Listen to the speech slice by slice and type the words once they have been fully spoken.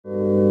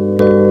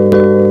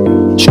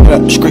Straight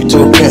up, straight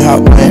to a penthouse,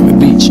 Miami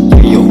Beach.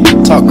 Yo,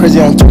 talk crazy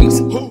on tweets.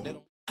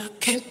 I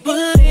can't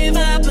believe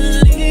I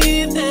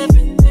believed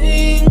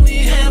everything we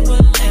had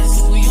was less.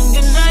 So young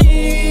and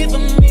naive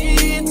of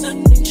me to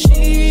think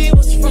she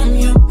was from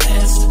your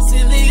past.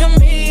 Silly of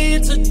me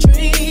to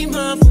dream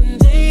of one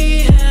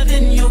day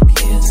having your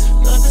kids.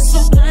 Love is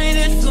so blind,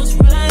 it feels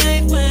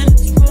right when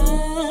it's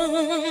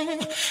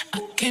wrong. I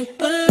can't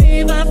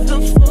believe I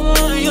fell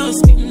for your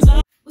schemes.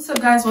 What's up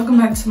guys, welcome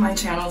back to my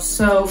channel.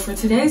 So for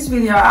today's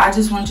video, I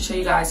just wanted to show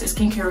you guys a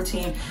skincare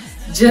routine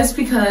just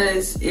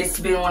because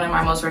it's been one of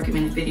my most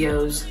recommended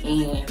videos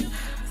and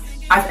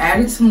I've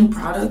added some new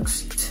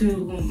products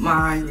to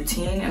my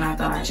routine and I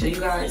thought I'd show you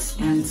guys,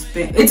 and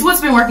it's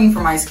what's been working for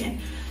my skin.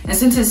 And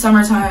since it's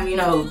summertime, you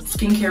know,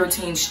 skincare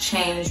routines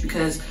change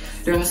because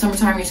during the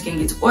summertime your skin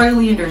gets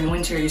oily and during the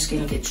winter your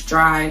skin gets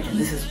dry, and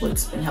this is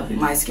what's been helping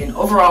my skin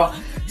overall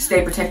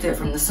stay protected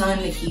from the sun,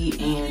 the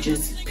heat, and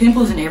just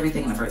pimples and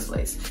everything in the first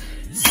place.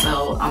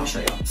 So I'm gonna show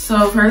y'all.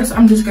 So first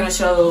I'm just gonna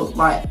show,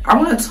 like, I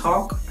want to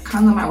talk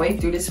kind of my way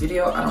through this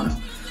video. I don't know.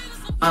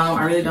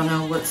 I really don't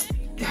know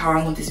how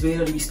I want this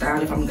video to be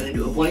styled, if I'm gonna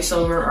do a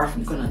voiceover or if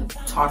I'm gonna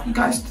talk you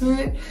guys through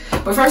it.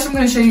 But first I'm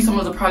gonna show you some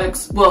of the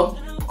products, well,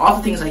 all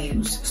the things I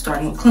use,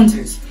 starting with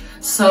cleansers.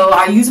 So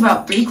I use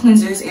about 3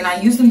 cleansers and I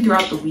use them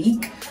throughout the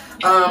week.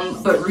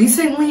 But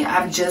recently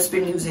I've just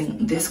been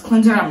using this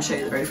cleanser. I'm gonna show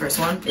you the very first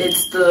one.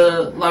 It's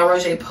the La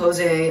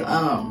Roche-Posay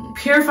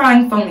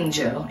Purifying Foaming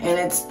Gel, and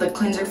it's the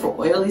cleanser for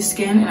oily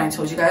skin. And I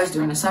told you guys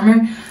during the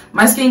summer,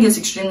 my skin gets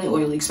extremely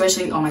oily,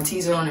 especially on my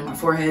T-zone and my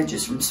forehead,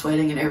 just from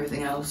sweating and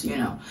everything else, you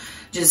know,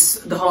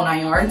 just the whole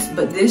 9 yards.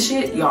 But this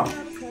shit, y'all,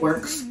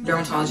 works.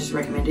 Dermatologists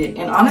recommend it.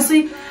 And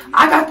honestly,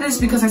 I got this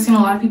because I seen a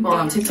lot of people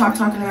on TikTok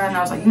talking about it, and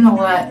I was like, you know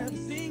what?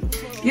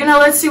 You know,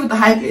 let's see what the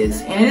hype is.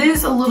 And it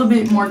is a little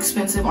bit more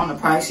expensive on the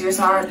pricier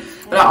side,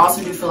 but I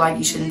also do feel like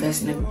you should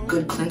invest in a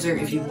good cleanser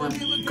if you want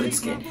good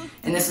skin.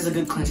 And this is a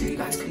good cleanser you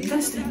guys can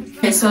invest in.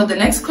 Okay, so the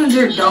next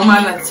cleanser, don't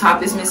mind that the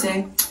top is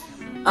missing,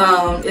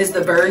 is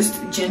the Burst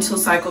Gentle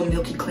Cycle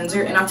Milky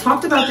Cleanser. And I've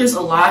talked about this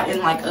a lot in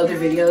like other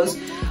videos.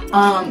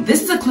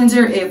 This is a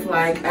cleanser if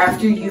like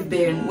after you've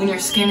been, when your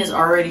skin is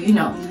already, you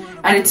know,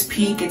 at its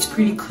peak, it's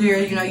pretty clear,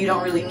 you know, you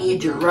don't really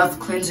need your rough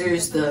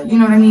cleansers, you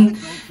know what I mean?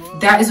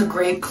 That is a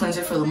great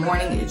cleanser for the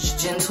morning. It's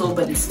gentle,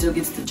 but it still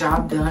gets the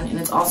job done. And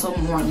it's also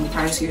more on the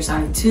pricier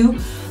side too.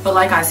 But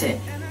like I said,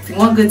 if you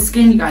want good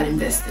skin, you gotta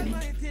invest in it.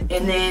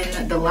 And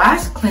then the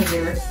last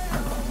cleanser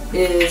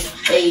is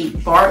a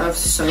bar of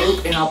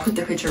soap. And I'll put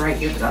the picture right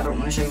here because I don't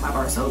want to show you my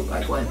bar of soap,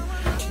 like what.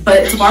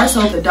 But it's a bar of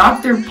soap, the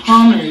Dr.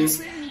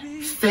 Palmer's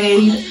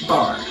Fade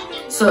Bar.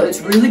 So it's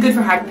really good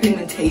for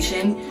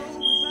hyperpigmentation.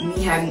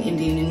 Me having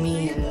Indian in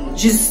me and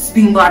just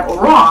being black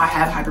overall, I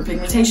have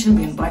hyperpigmentation,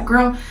 being a black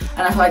girl,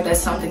 and I feel like that's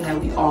something that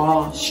we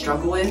all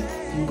struggle with,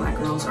 and black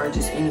girls, or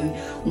just any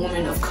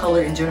woman of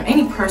color in general,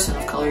 any person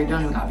of color, you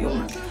don't even gotta be a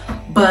woman.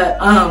 But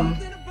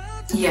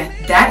yeah,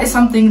 that is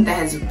something that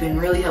has been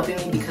really helping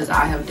me because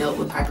I have dealt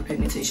with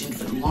hyperpigmentation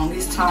for the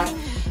longest time,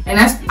 and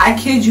that's, I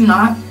kid you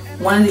not,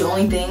 one of the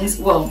only things,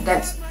 well,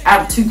 that's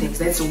out of 2 things,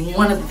 that's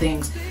one of the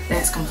things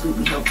that's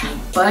completely helped me.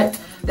 But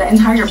the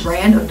entire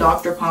brand of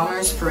Dr.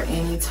 Palmer's for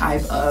any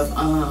type of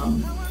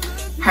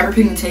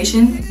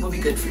hyperpigmentation will be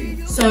good for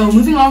you. So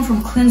moving on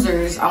from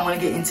cleansers, I want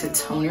to get into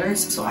toners.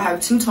 So I have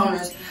 2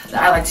 toners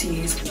that I like to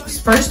use.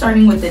 First,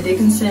 starting with the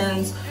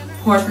Dickinson's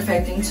Pore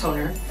Perfecting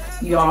Toner.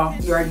 Y'all,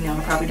 you already know,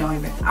 I probably don't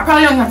even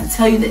have to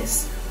tell you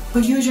this,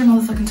 but use your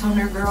motherfucking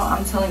toner, girl.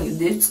 I'm telling you,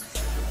 this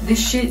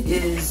shit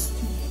is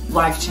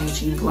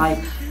life-changing.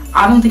 Like,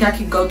 I don't think I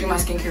could go through my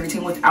skincare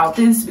routine without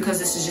this because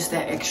this is just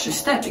that extra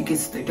step. It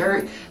gets the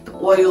dirt, the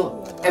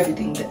oil,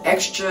 everything, the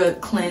extra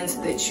cleanse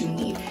that you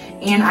need.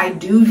 And I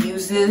do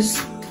use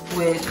this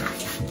with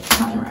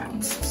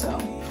turnarounds. So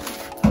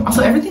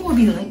also everything will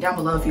be linked down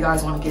below if you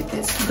guys want to get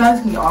this. You guys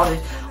can get all this.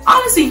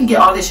 Honestly, you can get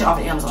all this shit off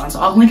of Amazon. So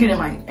I'll link it in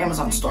my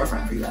Amazon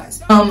storefront for you guys.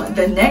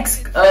 The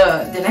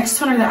next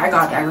toner that I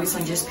got that I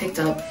recently just picked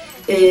up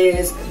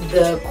is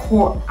the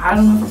core. I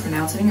don't know if I'm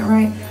pronouncing it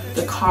right.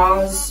 The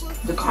Cosrx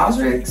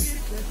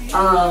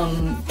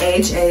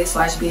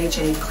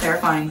AHA/BHA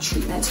Clarifying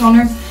Treatment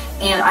Toner.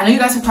 And I know you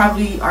guys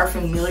probably are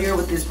familiar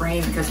with this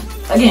brand because,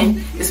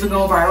 again, it's been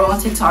going viral on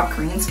TikTok,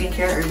 Korean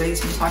skincare.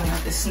 Everybody's been talking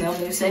about this snail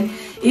mucin.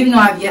 Even though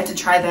I've yet to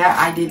try that,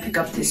 I did pick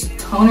up this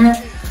toner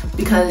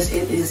because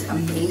it is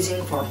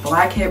amazing for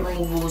blackhead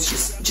removal,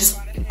 just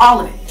all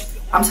of it.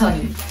 I'm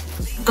telling you,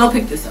 go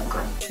pick this up,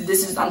 girl.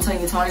 This is, I'm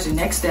telling you, toner is your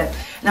next step.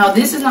 Now,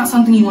 this is not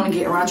something you want to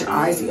get around your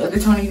eyes. The other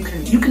toner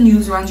you can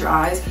use around your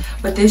eyes,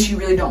 but this you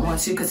really don't want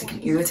to because it can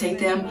irritate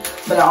them.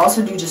 But I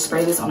also do just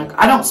spray this on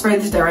I don't spray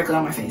this directly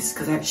on my face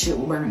because that shit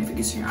will burn if it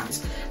gets in your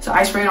eyes. So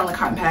I spray it on the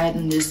cotton pad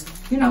and just,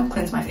 you know,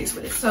 cleanse my face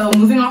with it. So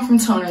moving on from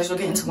toners, we'll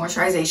get into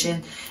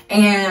moisturization.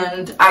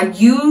 And I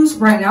use,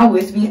 right now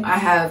with me, I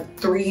have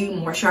 3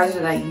 moisturizers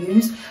that I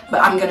use,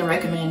 but I'm going to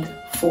recommend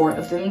 4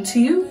 of them to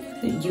you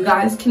that you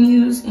guys can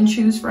use and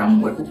choose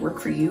from what will work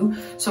for you.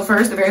 So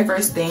first, the very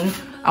first thing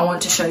I want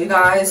to show you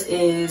guys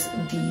is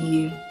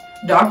the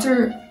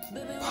Dr.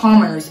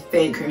 Palmer's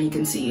Fade Cream. You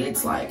can see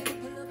it's like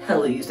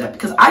hella use that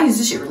because I use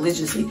this shit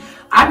religiously.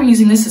 I've been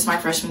using this since my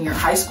freshman year of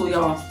high school,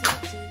 y'all.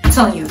 I'm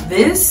telling you,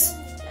 this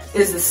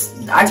is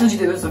this. I told you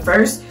that it was the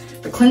first,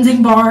 the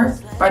cleansing bar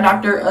by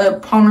Dr.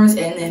 Palmer's,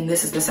 and then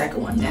this is the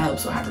second one that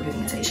helps with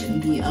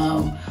hyperpigmentation,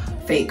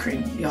 the fade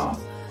cream, y'all.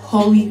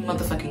 Holy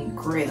motherfucking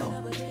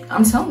grail.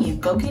 I'm telling you,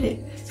 go get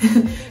it.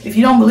 If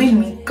you don't believe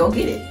me, go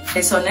get it.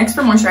 Okay, so next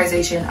for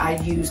moisturization, I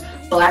use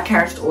black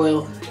castor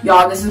oil.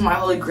 Y'all, this is my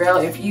holy grail.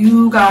 If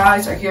you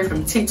guys are here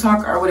from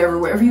TikTok or whatever,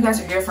 wherever you guys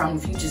are here from,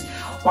 if you just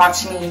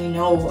watch me and you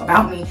know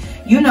about me,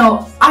 you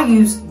know I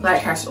use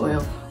black castor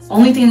oil.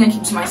 Only thing that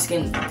keeps my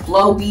skin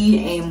glowy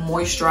and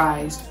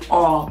moisturized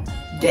all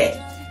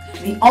day.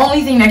 The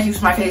only thing that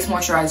keeps my face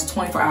moisturized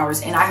 24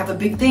 hours. And I have a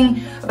big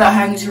thing about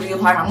having to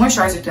reapply my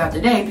moisturizer throughout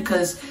the day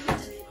because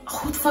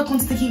who the fuck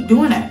wants to keep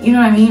doing that? You know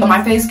what I mean? But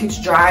my face gets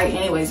dry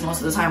anyways most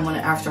of the time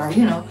after I,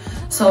 you know.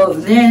 So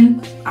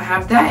then I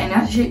have that and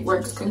that shit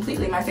works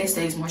completely. My face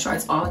stays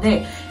moisturized all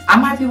day. I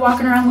might be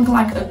walking around looking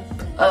like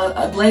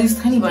a glazed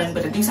honey bun,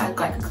 but at least I look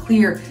like a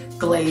clear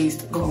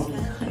glazed glowing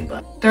honey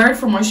bun. Third,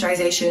 for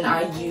moisturization,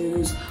 I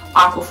use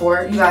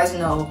Aquaphor. You guys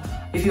know,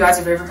 if you guys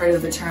have ever heard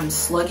of the term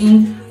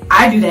slugging,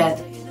 I do that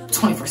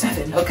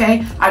 24/7,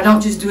 okay? I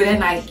don't just do it at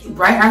night.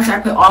 Right after I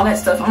put all that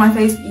stuff on my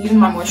face, even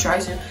my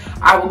moisturizer,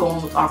 I will go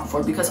in with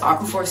Aquaphor because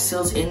Aquaphor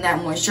seals in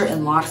that moisture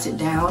and locks it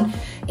down,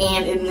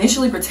 and it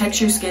initially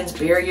protects your skin's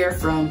barrier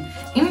from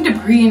any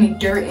debris, any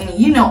dirt, any,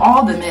 you know,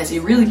 all the mess.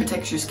 It really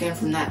protects your skin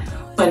from that,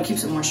 but it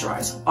keeps it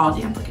moisturized all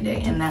damn fucking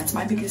day, and that's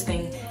my biggest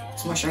thing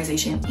is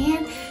moisturization.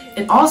 And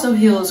it also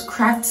heals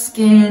cracked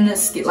skin,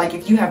 like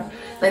if you have,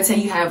 let's say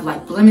you have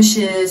like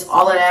blemishes,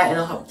 all of that,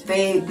 it'll help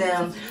fade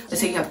them.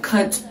 Let's say you have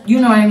cuts,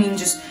 you know what I mean?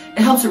 Just,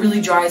 it helps with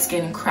really dry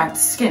skin and cracked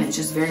skin. It's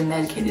just very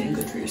medicated and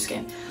good for your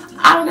skin.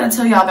 I don't gotta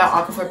tell y'all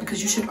about Aquaphor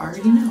because you should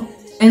already know.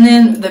 And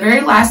then the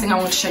very last thing I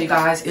want to show you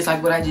guys is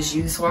like what I just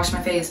used to wash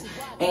my face.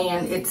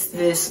 And it's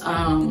this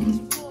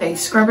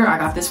face scrubber. I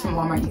got this from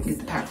Walmart. You can get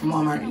the pack from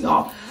Walmart,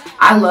 y'all.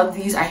 I love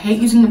these. I hate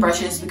using the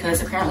brushes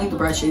because apparently the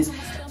brushes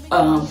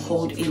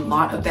hold a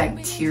lot of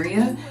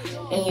bacteria.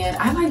 And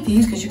I like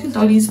these because you can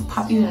throw these,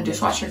 pop these in the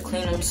dishwasher,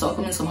 clean them, soak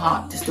them in some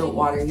hot distilled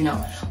water, you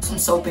know, some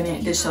soap in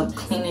it, dish soap,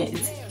 clean it.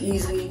 It's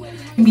easy.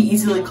 It can be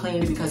easily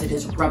cleaned because it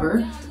is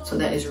rubber, so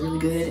that is really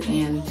good.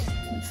 And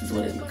this is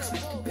what it looks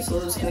like.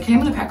 And it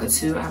came in a pack of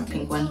 2. I have a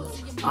pink one.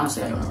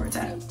 Honestly, I don't know where it's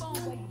at.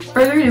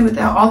 Further ado,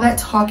 without all that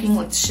talking,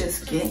 let's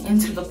just get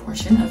into the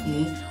portion of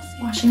me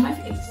washing my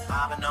face.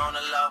 Mobbing on the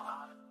low,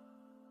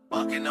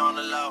 walking on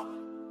the low,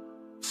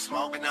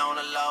 smoking on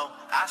the low.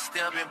 I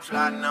still been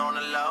plotting on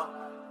the low,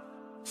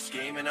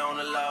 scheming on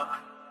the low.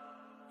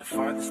 The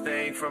farthest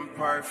thing from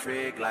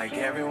perfect, like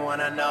everyone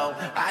I know.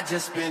 I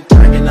just been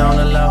drinking on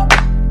the low,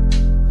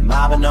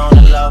 mobbing on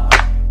the low,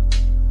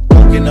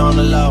 walking on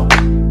the low,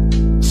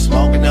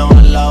 smoking on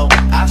the low.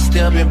 I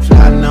still been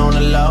plotting on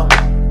the low,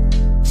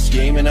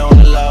 scheming on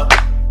the low.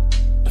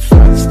 The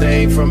farthest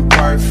thing from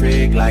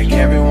perfect, like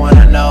everyone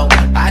I know.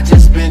 I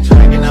just been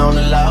drinking on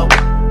the low,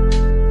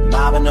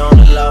 mobbing on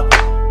the low,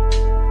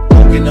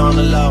 walking on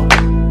the low,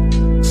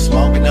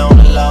 smoking on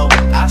the low.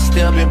 I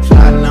still been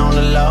plotting on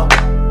the low,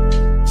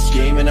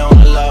 scheming on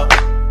the low.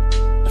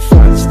 The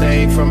farthest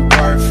thing from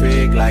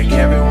perfect, like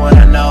everyone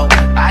I know.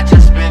 I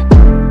just been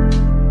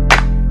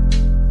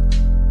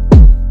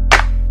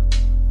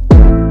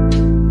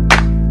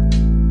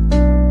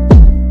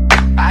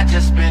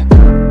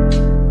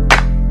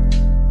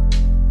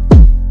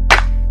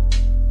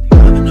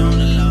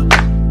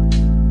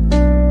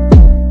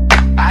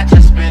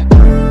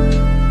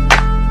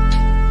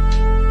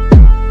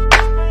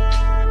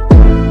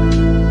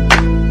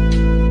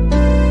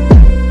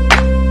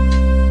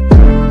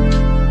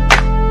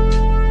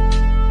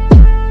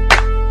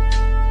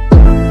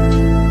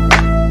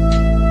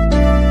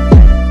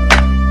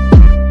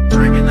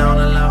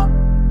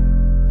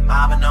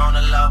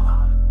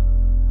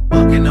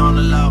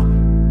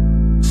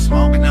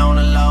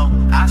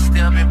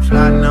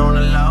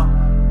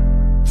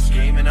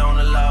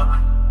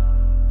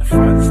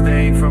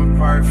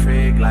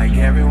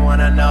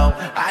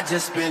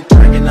just been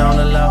drinking on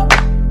the low,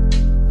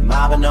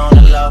 mobbing on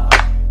the low,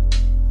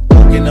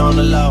 walking on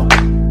the low,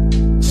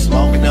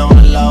 smoking on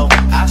the low.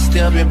 I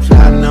still been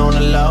plotting on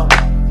the low,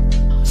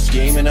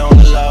 scheming on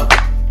the low.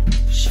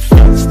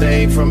 Furthest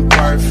thing from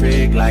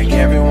perfect, like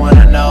everyone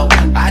I know.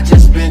 I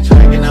just been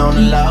drinking on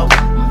the low,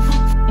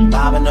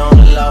 mobbing on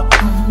the low,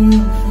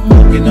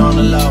 walking on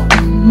the low,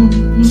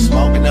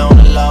 smoking on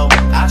the low.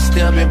 I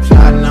still been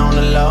plotting on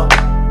the low,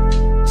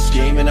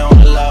 scheming on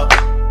the low.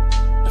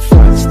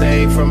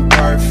 Stay from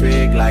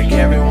perfect, like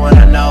everyone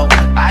I know.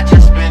 I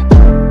just been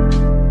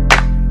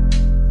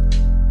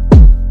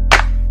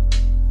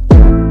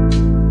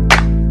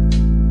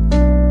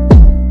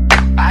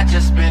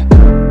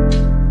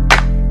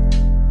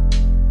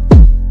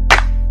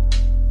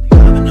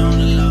mobbing on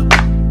the low.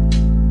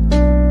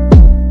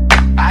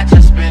 I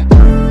just been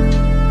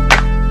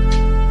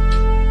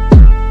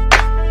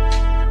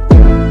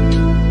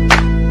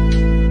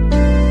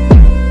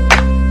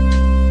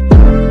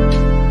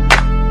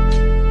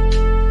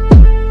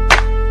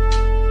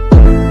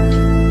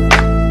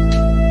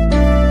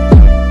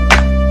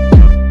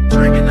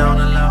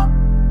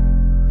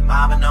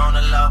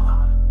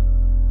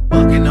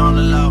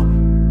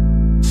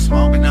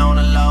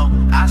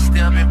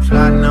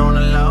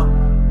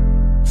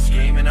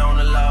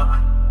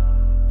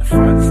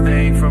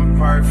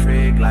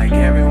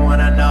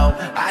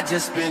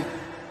just been.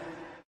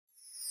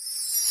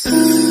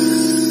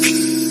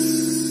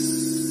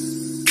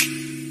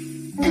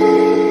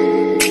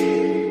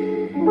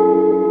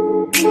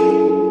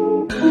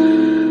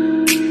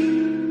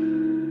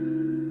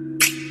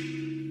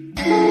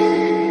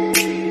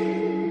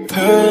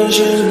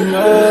 Persian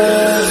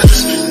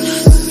rose,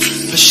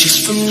 but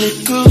she's from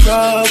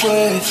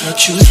Nicaragua.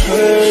 Thought you was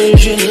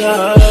Persian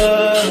love.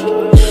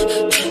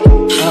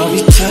 I'll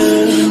be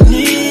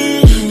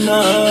turning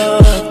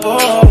up,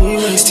 oh, we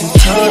wasting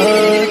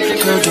time.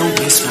 Girl, don't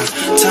waste my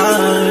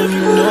time,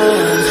 no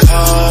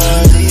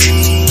party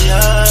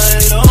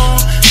alone.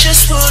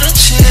 Just wanna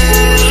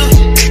chill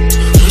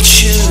with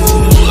you,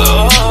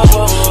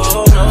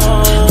 oh no.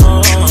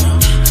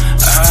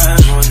 I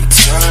wanna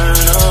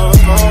turn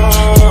up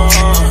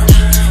on,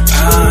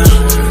 I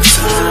wanna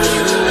turn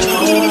up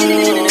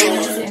on.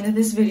 That's the end of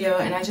this video,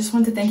 and I just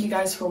want to thank you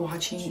guys for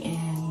watching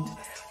and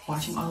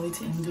watching all the way to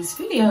the end of this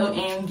video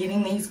and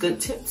getting these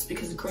good tips,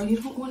 because girl, you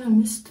don't want to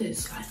miss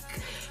this. Like,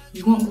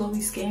 you want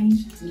glowy skin,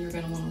 you're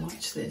gonna want to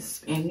watch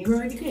this, and you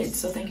already did.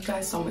 So thank you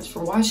guys so much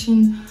for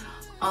watching.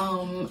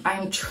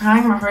 I'm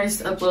trying my hardest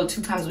to upload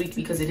 2 times a week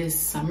because it is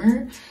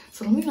summer.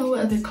 So let me know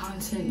what other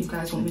content you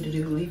guys want me to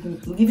do.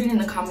 Leave it in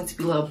the comments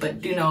below. But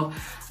do know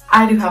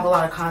I do have a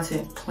lot of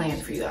content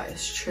planned for you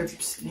guys,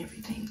 trips and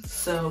everything.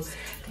 So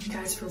thank you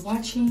guys for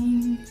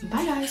watching.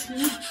 Bye guys. Can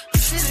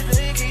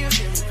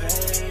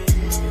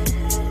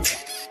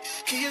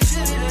you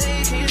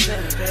feel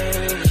it, babe?